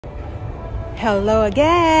Hello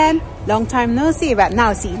again! Long time no see, but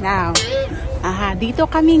now see now. Dito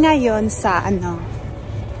kami ngayon sa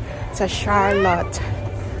sa Charlotte,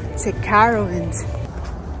 sa Carowinds.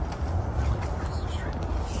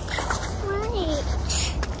 Wait.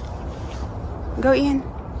 Go in.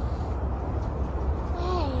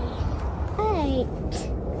 Wait.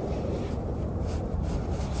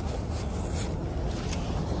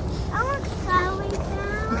 I want to go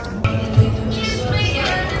down.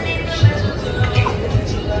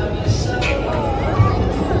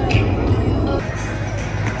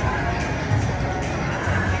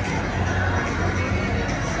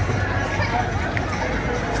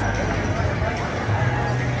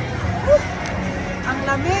 Ang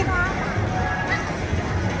lamig.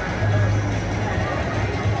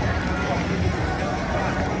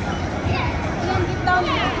 Yan, get down,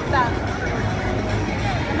 get down.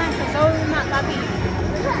 Nasa, so na, papi.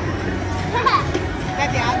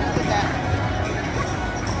 Daddy, I'll do that.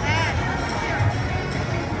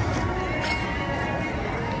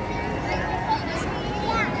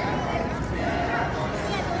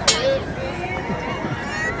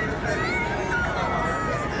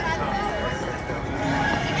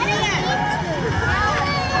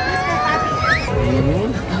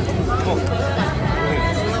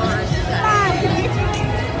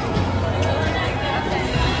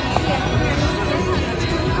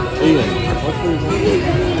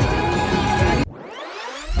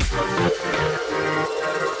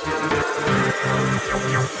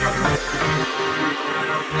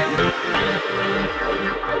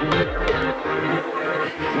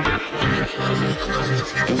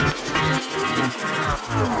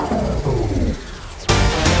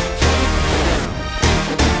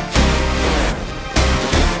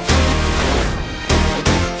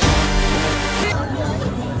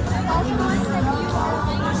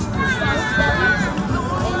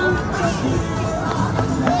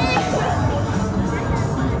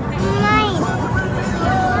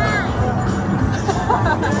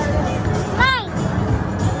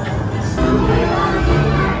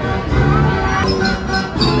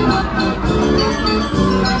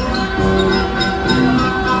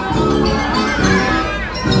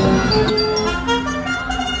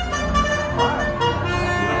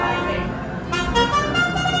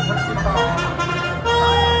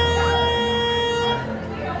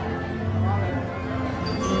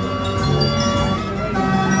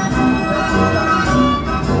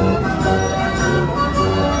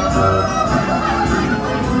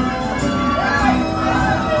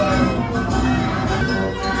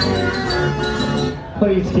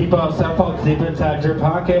 Please keep all cell phones deep inside your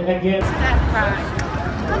pocket and get...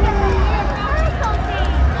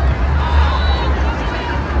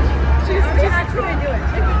 She's actually doing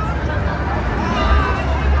it.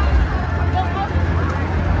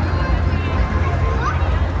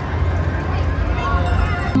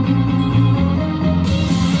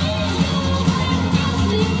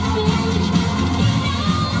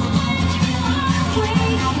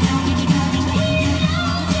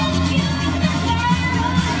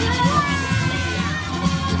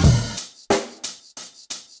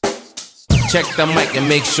 Check the mic and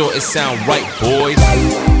make sure it sound right, boys.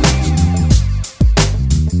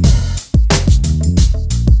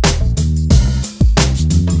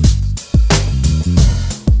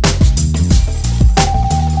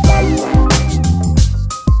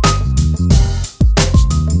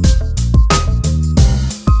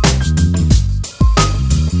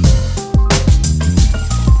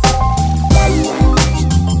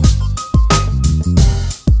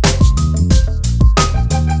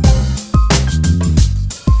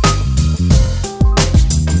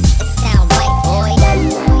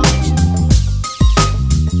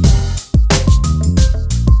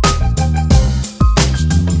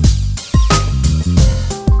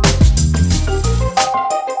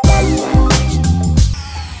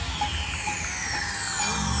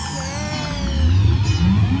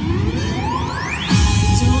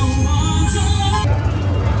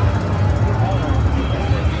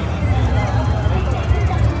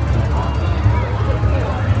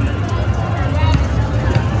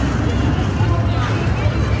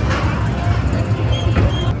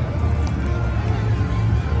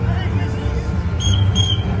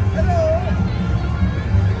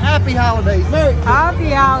 Happy holidays. Merry Christmas. Happy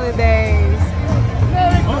holidays.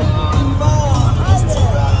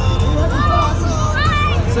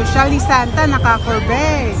 Socially Santa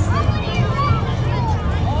nakakurbe.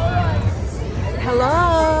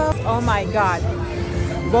 Hello. Oh my God.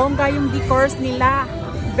 Bongga yung decors nila.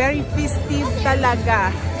 Very festive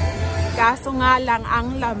talaga. Kaso nga lang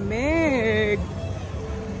ang lamig.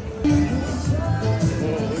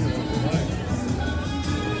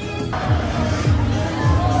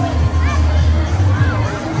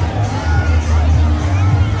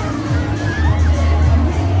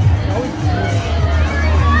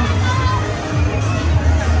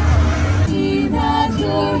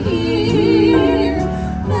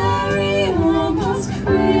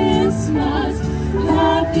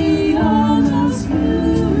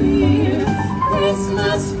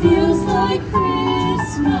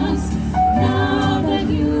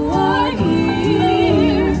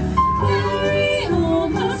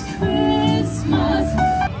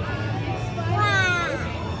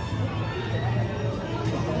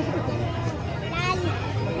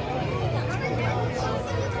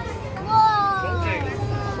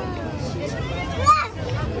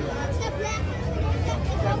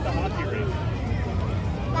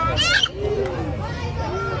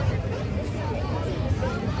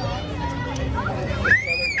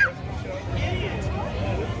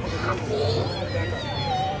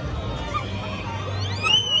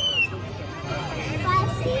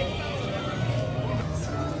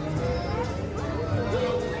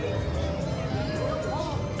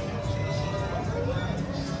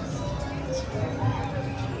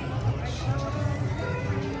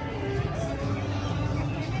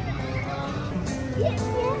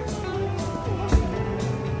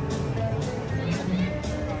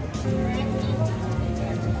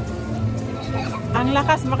 Ang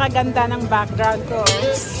lakas makaganda ng background ko.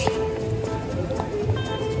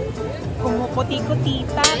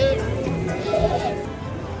 Kumukuti-kutita.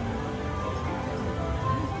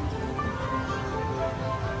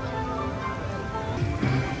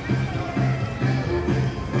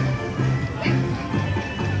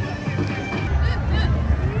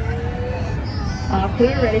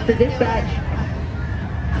 Clear, ready for dispatch.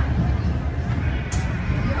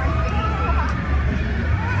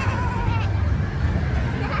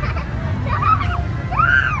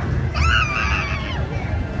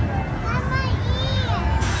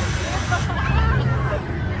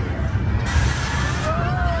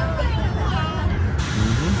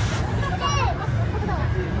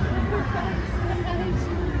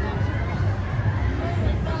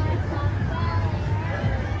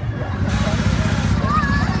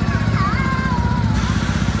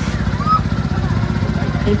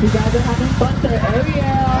 If you guys are having fun, sir,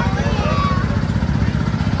 Ariel.